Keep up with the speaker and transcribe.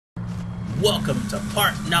welcome to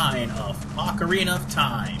part 9 of Ocarina of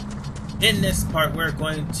Time. In this part we're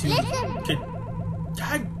going to...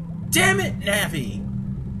 God damn it, Navi!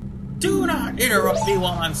 Do not interrupt me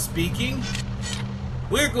while I'm speaking.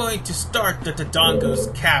 We're going to start the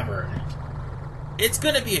Dodongos Cavern. It's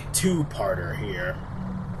going to be a two-parter here.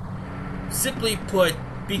 Simply put,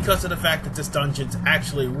 because of the fact that this dungeon's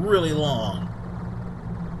actually really long.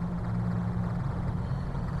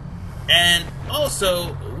 And also,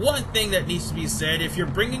 one thing that needs to be said, if you're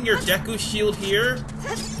bringing your Deku Shield here,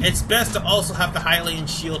 it's best to also have the Hylian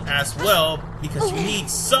Shield as well, because you need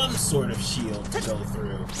some sort of shield to go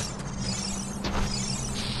through.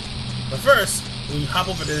 But first, when you hop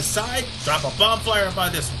over to the side, drop a bomb flyer by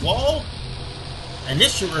this wall, and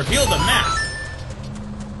this should reveal the map.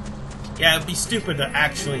 Yeah, it'd be stupid to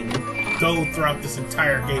actually go throughout this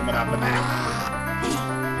entire game without the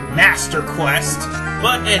map. Master Quest!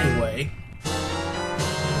 But anyway,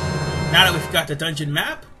 now that we've got the dungeon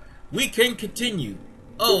map, we can continue.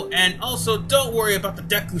 Oh, and also don't worry about the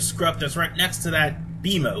Deku Scrub that's right next to that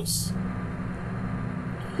Beamos.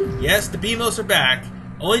 Yes, the Beamos are back,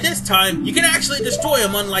 only this time you can actually destroy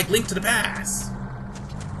them, unlike Link to the Past.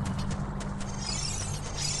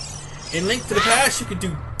 In Link to the Past, you can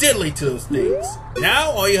do diddly to those things. Now,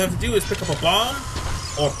 all you have to do is pick up a bomb,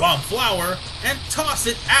 or bomb flower, and toss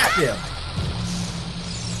it at them.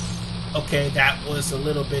 Okay, that was a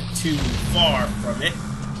little bit too far from it.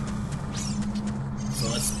 So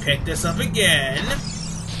let's pick this up again.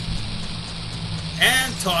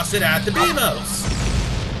 And toss it at the Beamos.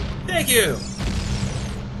 Thank you.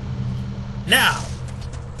 Now,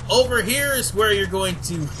 over here is where you're going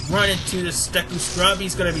to run into this Deku Scrub.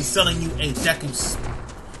 He's going to be selling you a Deku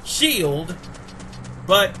Shield.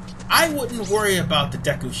 But I wouldn't worry about the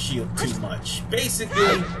Deku Shield too much.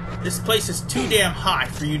 Basically, this place is too damn hot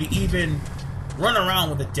for you to even run around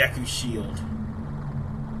with a Deku Shield.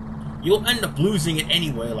 You'll end up losing it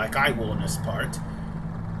anyway, like I will in this part.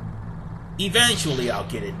 Eventually, I'll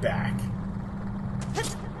get it back.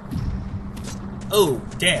 Oh,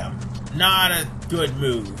 damn. Not a good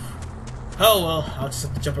move. Oh well, I'll just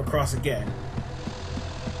have to jump across again.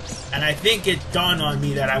 And I think it dawned on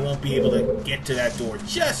me that I won't be able to get to that door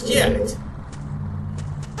just yet.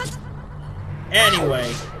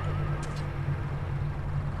 Anyway.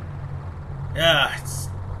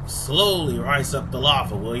 Slowly rise up the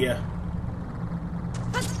lava, will ya?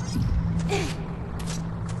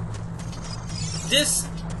 This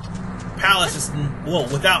palace is, well,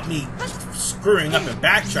 without me screwing up and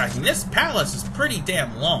backtracking, this palace is pretty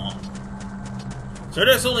damn long. So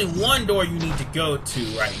there's only one door you need to go to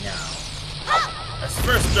right now. Let's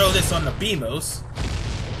first throw this on the Beamos.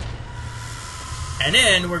 And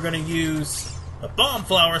then we're going to use the bomb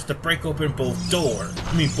flowers to break open both doors.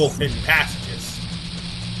 Both hidden passages.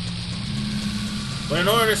 But in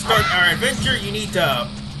order to start our adventure, you need to...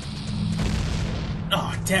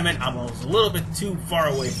 Oh, damn it, I was a little bit too far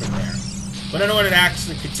away from there. But in order to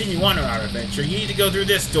actually continue on our adventure, you need to go through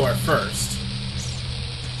this door first.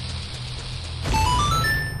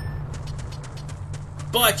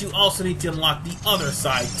 But you also need to unlock the other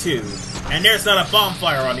side too. And there's not a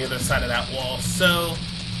bonfire on the other side of that wall, so...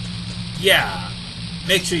 yeah.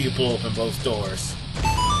 Make sure you blow open both doors.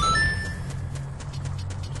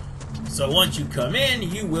 So once you come in,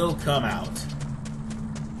 you will come out.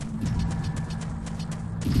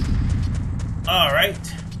 Alright.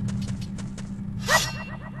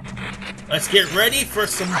 Let's get ready for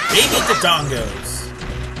some baby Dodongos.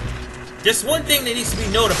 Just one thing that needs to be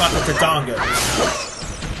noted about the Dodongos.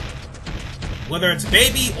 Whether it's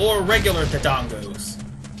baby or regular Dodongos.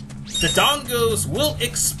 Dodongos will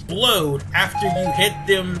explode after you hit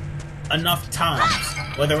them enough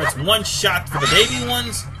times. Whether it's one shot for the baby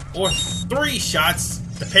ones, or 3 shots,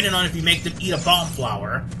 depending on if you make them eat a bomb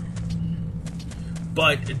flower.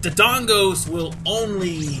 But Dodongos will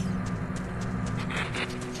only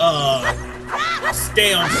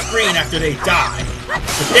stay on screen after they die.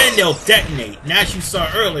 But then they'll detonate. And as you saw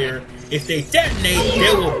earlier, if they detonate,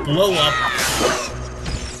 they will blow up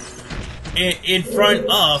in front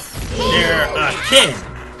of their kin.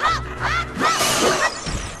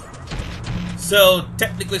 So,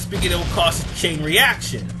 technically speaking, it will cause a chain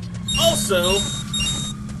reaction. Also,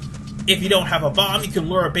 if you don't have a bomb, you can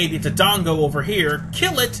lure a baby Dodongo over here,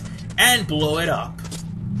 kill it, and blow it up.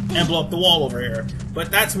 And blow up the wall over here.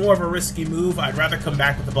 But that's more of a risky move. I'd rather come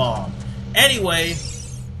back with the bomb. Anyway,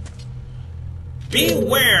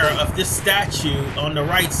 beware of this statue on the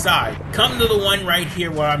right side. Come to the one right here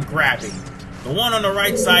where I'm grabbing. The one on the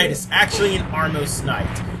right side is actually an Armos Knight.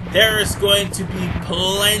 There is going to be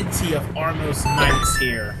plenty of Armos Knights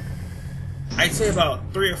here. I'd say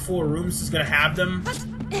about 3 or 4 rooms is gonna have them,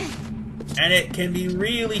 and it can be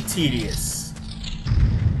really tedious.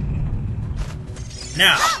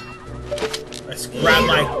 Now, let's grab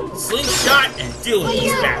my slingshot and deal with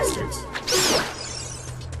these bastards.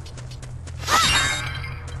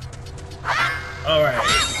 Alright.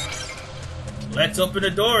 Let's open the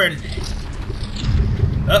door and...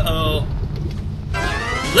 Uh-oh.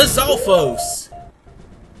 Lizalfos!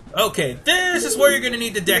 Okay, this is where you're gonna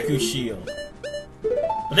need the Deku Shield.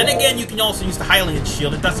 But then again, you can also use the Hylian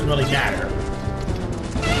Shield, it doesn't really matter.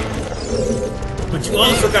 But you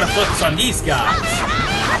also gotta focus on these guys.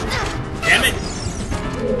 Damn it!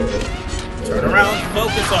 Turn around,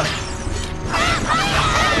 focus on it.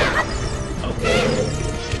 Okay.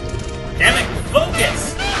 Damn it,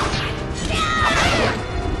 focus!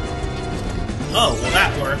 Oh, well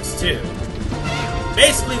that works too.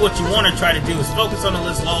 Basically what you want to try to do is focus on the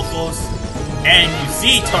Lizalfos and you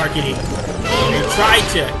Z targeting. When you try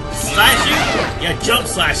to slash you jump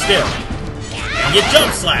slash them. And you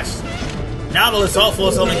jump slash. Now the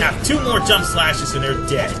Lizalfos only have 2 more jump slashes and they're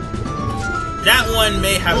dead. That one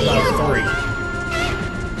may have about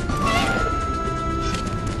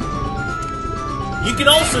 3. You can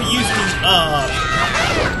also use the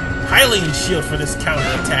Hylian Shield for this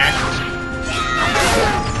counterattack.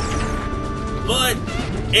 But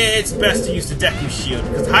it's best to use the Deku Shield,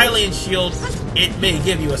 because Hylian Shield, it may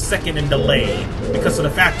give you a second in delay, because of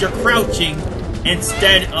the fact you're crouching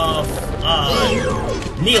instead of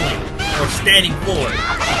kneeling or standing forward.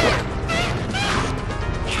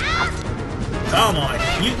 Come on,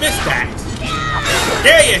 you missed that.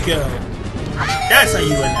 There you go. That's how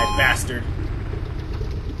you win that bastard.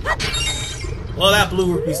 Well, that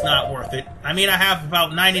blue rupee's not worth it. I mean, I have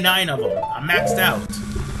about 99 of them. I'm maxed out.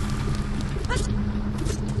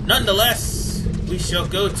 Nonetheless, we shall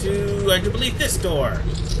go to, I do believe, this door.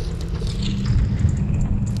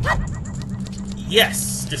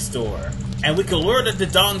 Yes, this door. And we can lure the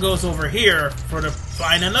Dodongos over here to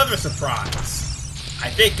find another surprise. I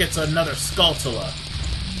think it's another Skulltula.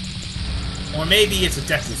 Or maybe it's a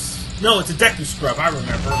Deku... No, it's a Deku Scrub, I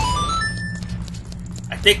remember.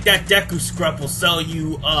 I think that Deku Scrub will sell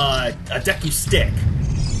you a Deku Stick.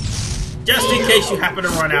 Just in case you happen to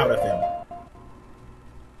run out of him.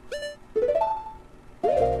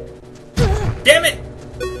 Damn it!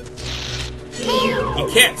 You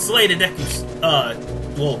can't slay the Deku,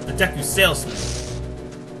 well, the Deku Salesman.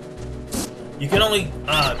 You can only,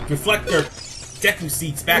 reflect their Deku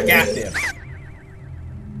Seeds back at them.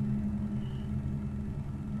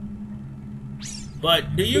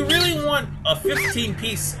 But, do you really want a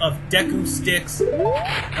 15-piece of Deku Sticks?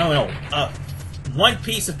 Oh no, 1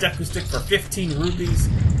 piece of Deku Stick for 15 rupees?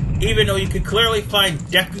 Even though you can clearly find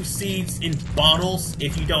Deku Seeds in bottles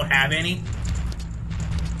if you don't have any?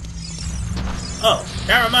 Oh,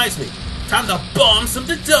 that reminds me. Time to bomb some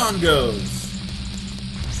Dodongos!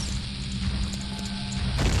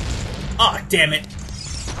 Aw, oh, damn it.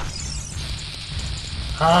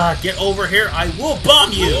 Ah, get over here, I will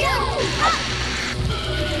bomb you!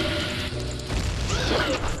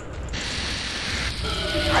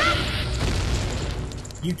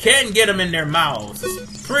 You can get them in their mouths.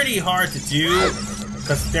 It's pretty hard to do,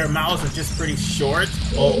 because their mouths are just pretty short.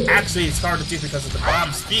 Well, actually, it's hard to do because of the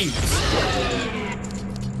bomb speeds.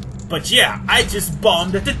 But yeah, I just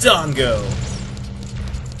bombed at the Dodongo.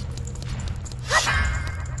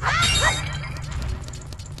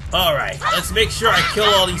 Alright, let's make sure I kill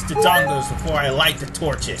all these Dodongos before I light the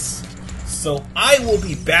torches. So I will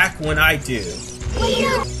be back when I do.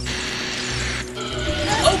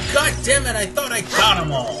 Oh god damn it, I thought I got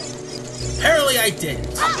them all. Apparently I didn't.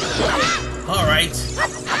 Alright.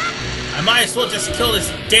 I might as well just kill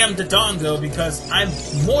this damn Dodongo because I'm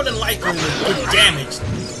more than likely to get damaged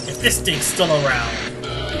if this thing's still around.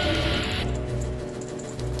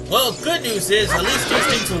 Well, good news is, at least these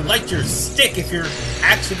things will light your stick if you're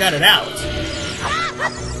actually got it out.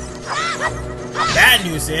 Bad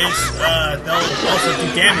news is, they'll also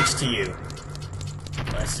do damage to you.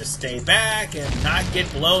 Let's just stay back and not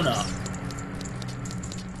get blown up.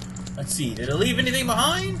 Let's see, did it leave anything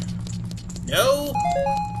behind? No.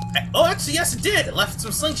 Oh, actually, yes it did! It left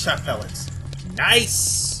some slingshot pellets.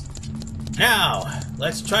 Nice! Now,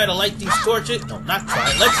 let's try to light these torches. No, not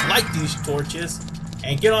try. Let's light these torches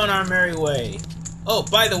and get on our merry way. Oh,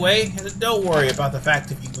 by the way, don't worry about the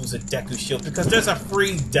fact if you lose a Deku Shield, because there's a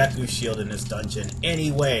free Deku Shield in this dungeon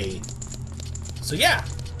anyway. So yeah.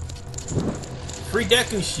 Free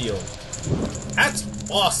Deku Shield. That's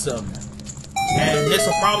awesome. And this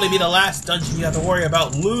will probably be the last dungeon you have to worry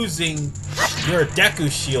about losing your Deku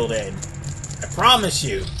Shield in. I promise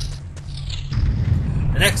you.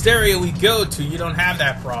 The next area we go to, you don't have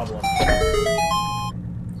that problem.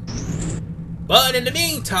 But in the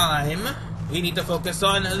meantime, we need to focus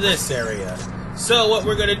on this area. So what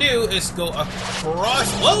we're gonna do is go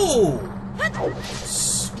across. Whoa!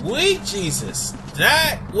 Sweet Jesus,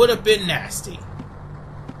 that would have been nasty.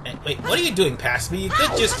 And wait, what are you doing past me? You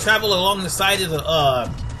could just travel along the side of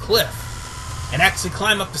the cliff and actually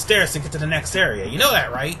climb up the stairs to get to the next area. You know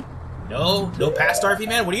that, right? No past RV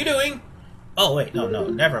man. What are you doing? Oh wait, no,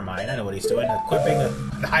 never mind. I know what he's doing. Equipping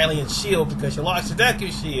the Hylian shield because you lost your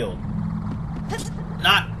Deku Shield.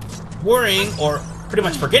 Not worrying or pretty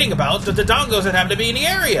much forgetting about the Dodongos that happen to be in the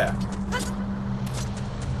area.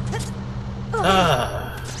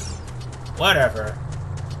 Whatever.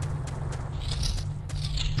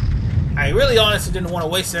 I really honestly didn't want to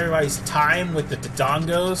waste everybody's time with the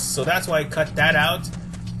Dodongos, so that's why I cut that out.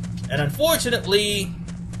 And unfortunately,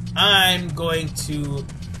 I'm going to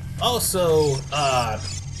also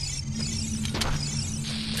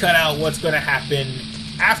cut out what's going to happen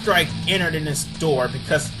after I entered in this door,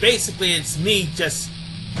 because basically it's me just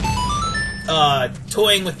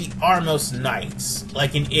toying with the Armos Knights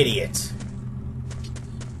like an idiot.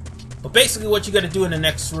 But basically what you gotta do in the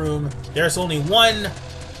next room, there's only one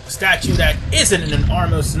statue that isn't an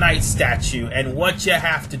Armos Knight statue, and what you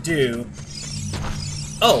have to do...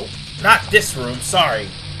 Oh, not this room, sorry.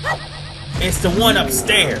 It's the one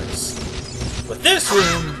upstairs. But this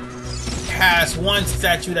room has one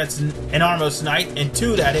statue that's an Armos Knight and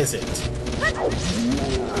two that isn't.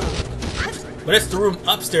 But it's the room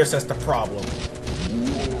upstairs that's the problem.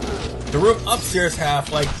 The room upstairs have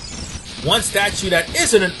like one statue that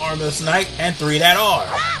isn't an Armos Knight and three that are.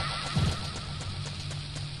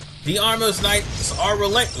 The Armos Knights are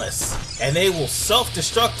relentless and they will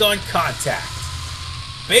self-destruct on contact.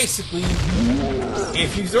 Basically,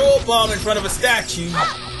 if you throw a bomb in front of a statue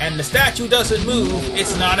and the statue doesn't move,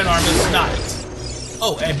 it's not an Armos Knight.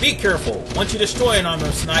 Oh, and be careful. Once you destroy an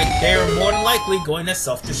Armos Knight, they are more than likely going to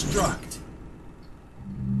self-destruct.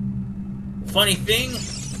 Funny thing,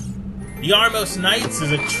 the Armos Knights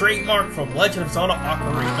is a trademark from Legend of Zelda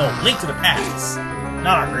Ocarina. No, Link to the Past.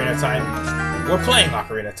 Not Ocarina of Time. We're playing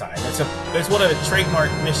Ocarina of Time. It's one of the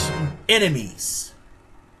trademark mission enemies.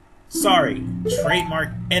 Sorry, trademark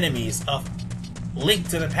enemies of Link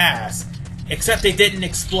to the Past, except they didn't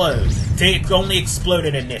explode. They only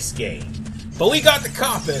exploded in this game. But we got the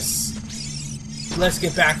compass. Let's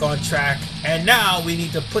get back on track. And now we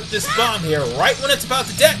need to put this bomb here right when it's about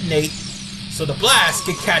to detonate, so the blast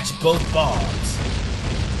can catch both bombs.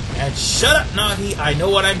 And shut up, Navi, I know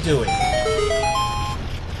what I'm doing.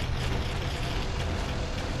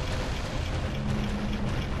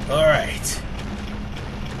 Alright.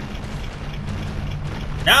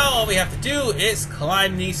 Now all we have to do is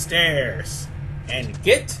climb these stairs and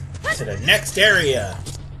get to the next area.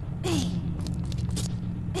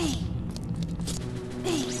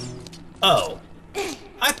 Oh,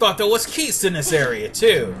 I thought there was keys in this area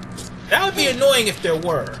too. That would be annoying if there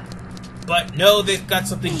were. But no, they've got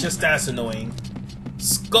something just as annoying.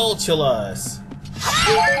 Skulltulas.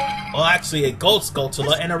 Well, actually a gold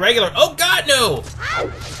Skulltula and a regular... Oh god, no!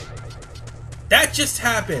 That just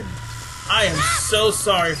happened. I am so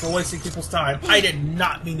sorry for wasting people's time. I did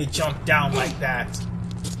not mean to jump down like that.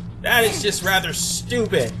 That is just rather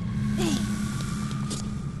stupid.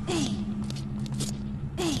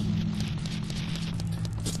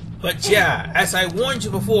 But yeah, as I warned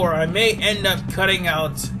you before, I may end up cutting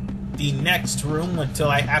out the next room until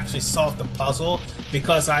I actually solve the puzzle,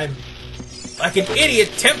 because I'm like an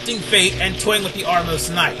idiot tempting fate and toying with the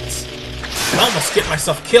Armos Knights. I almost get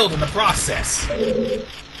myself killed in the process.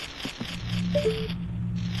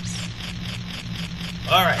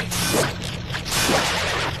 Alright.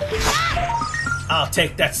 I'll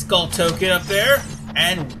take that skull token up there,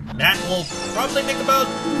 and that will probably make about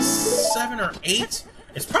 7 or 8.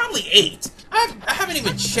 It's probably 8. I haven't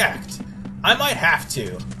even checked. I might have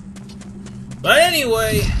to. But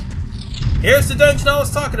anyway, here's the dungeon I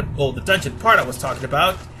was talking about. Well, the dungeon part I was talking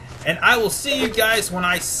about. And I will see you guys when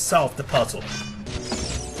I solve the puzzle.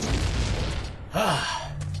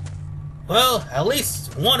 Well, at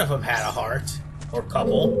least one of them had a heart. Or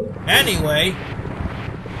couple. Anyway,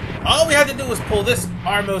 all we had to do was pull this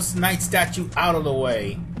Armos Knight statue out of the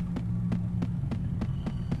way.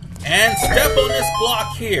 And step on this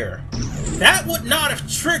block here. That would not have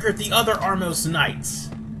triggered the other Armos Knights.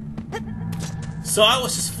 So I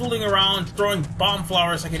was just fooling around, throwing bomb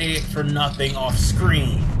flowers like an idiot for nothing off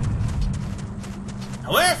screen.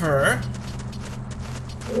 However,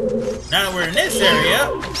 now that we're in this area,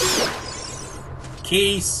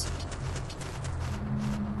 keys,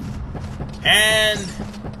 and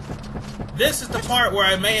this is the part where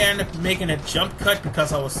I may end up making a jump cut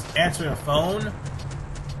because I was answering a phone.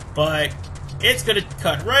 But it's gonna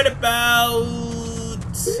cut right about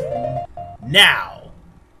now.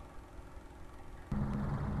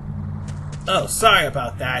 Oh, sorry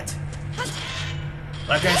about that.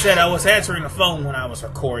 Like I said, I was answering the phone when I was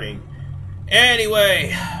recording.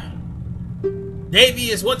 Anyway, Navy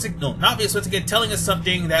is once again, no, Navi is once again telling us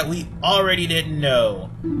something that we already didn't know.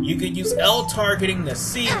 You could use L targeting to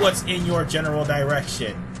see what's in your general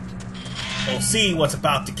direction. Or see what's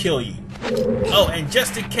about to kill you. Oh, and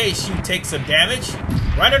just in case you take some damage,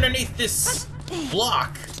 right underneath this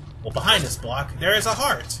block, well, behind this block, there is a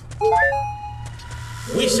heart.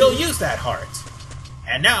 We shall use that heart.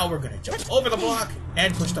 And now we're going to jump over the block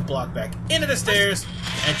and push the block back into the stairs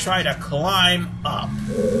and try to climb up.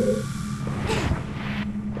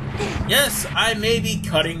 Yes, I may be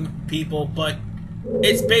cutting people, but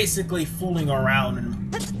it's basically fooling around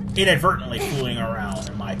and inadvertently fooling around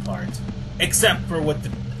on my part. Except for with the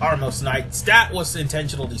Armos Knights. That was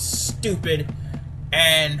intentionally stupid,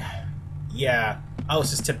 and yeah, I was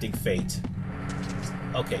just tempting fate.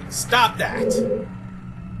 Okay, stop that.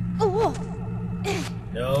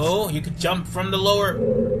 No, you could jump from the lower...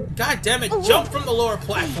 God damn it, jump from the lower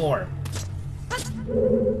platform.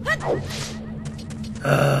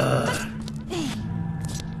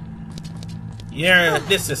 Yeah,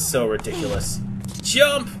 this is so ridiculous.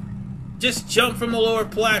 Jump! Just jump from the lower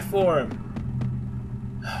platform.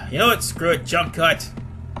 You know what? Screw it. Jump cut.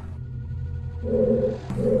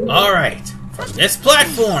 Alright. From this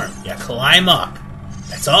platform, you climb up.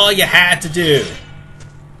 That's all you had to do.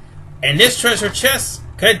 And this treasure chest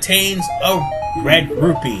contains a red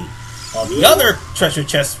rupee. While the other treasure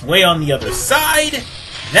chest way on the other side,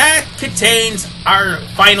 that contains our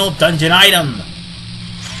final dungeon item.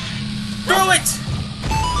 Throw it!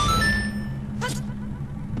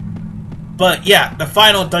 But yeah, the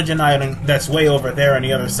final dungeon item that's way over there on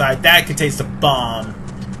the other side, that contains the bomb.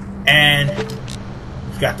 And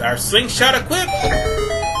we've got our slingshot equipped.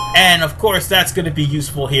 And of course that's going to be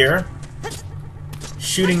useful here.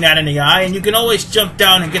 Shooting that in the eye, and you can always jump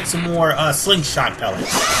down and get some more slingshot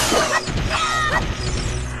pellets.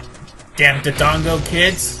 Damn Dodongo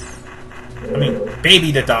kids. I mean,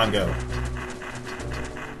 baby Dodongo.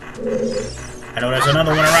 I know there's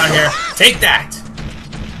another one around here. Take that!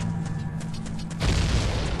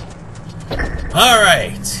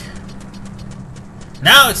 Alright.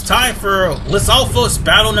 Now it's time for Lizalfos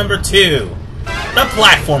battle number 2. The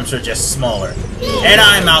platforms are just smaller. And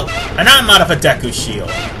I'm out of a Deku Shield.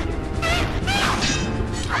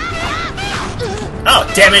 Oh,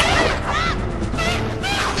 damn it!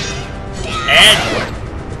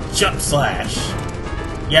 And jump slash.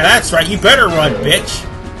 Yeah, that's right. You better run, bitch.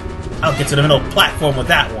 I'll get to the middle platform with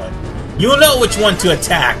that one. You'll know which one to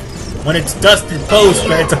attack when it's dusted pose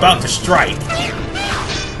when it's about to strike.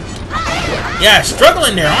 Yeah,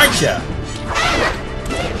 struggling there, aren't ya?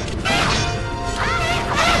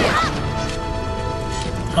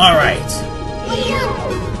 Alright.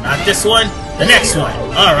 Not this one, the next one.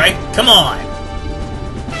 Alright, come on.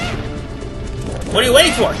 What are you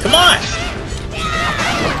waiting for? Come on!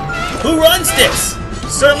 Who runs this?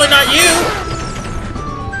 Certainly not you!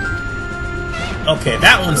 Okay,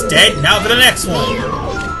 that one's dead. Now for the next one.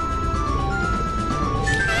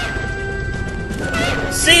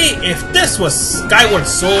 See, if this was Skyward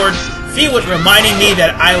Sword, Fee would reminding me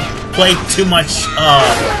that I played too much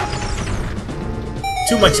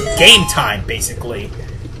game time, basically.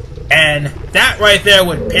 And that right there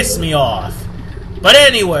would piss me off. But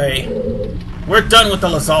anyway, we're done with the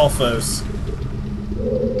Lizalfos.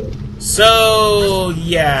 So,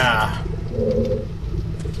 yeah.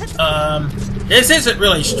 This isn't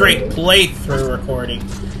really straight playthrough recording.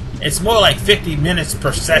 It's more like 50 minutes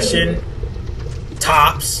per session.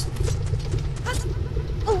 Tops.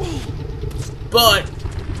 But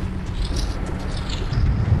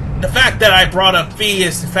the fact that I brought up Fee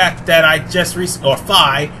is the fact that I just recently, or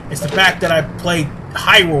Phi, is the fact that I played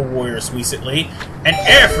Hyrule Warriors recently, and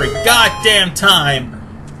every goddamn time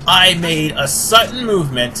I made a sudden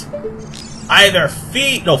movement, either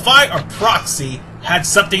Phi or Proxy had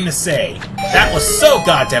something to say. That was so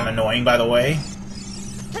goddamn annoying, by the way.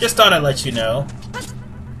 Just thought I'd let you know.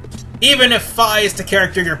 Even if Phi is the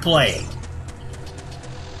character you're playing.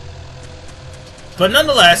 But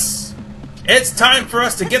nonetheless, it's time for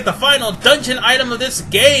us to get the final dungeon item of this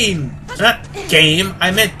game. Not game, I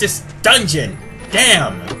meant this dungeon.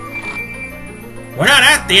 Damn. We're not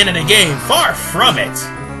at the end of the game, far from it.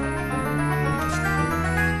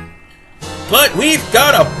 But we've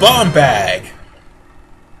got a bomb bag.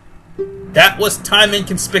 That was timed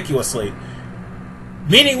inconspicuously.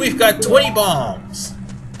 meaning we've got 20 bombs.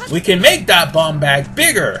 We can make that bomb bag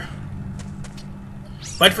bigger.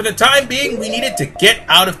 But for the time being, we needed to get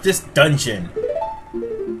out of this dungeon.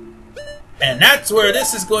 And that's where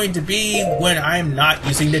this is going to be when I'm not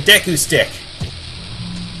using the Deku Stick.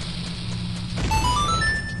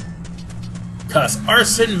 Cause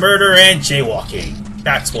arson, murder, and jaywalking.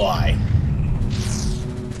 That's why.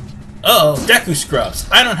 Uh oh, Deku Scrubs.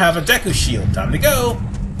 I don't have a Deku Shield. Time to go.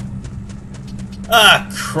 Ah,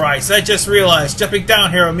 Christ, I just realized jumping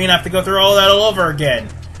down here would mean I have to go through all that all over again.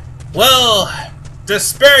 Well, to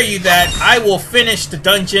spare you that, I will finish the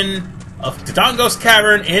dungeon of Dodongo's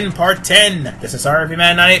Cavern in Part 10. This is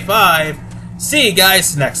RVMan985. See you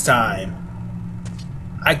guys next time.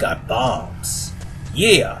 I got bombs.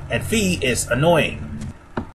 Yeah, and Fee is annoying.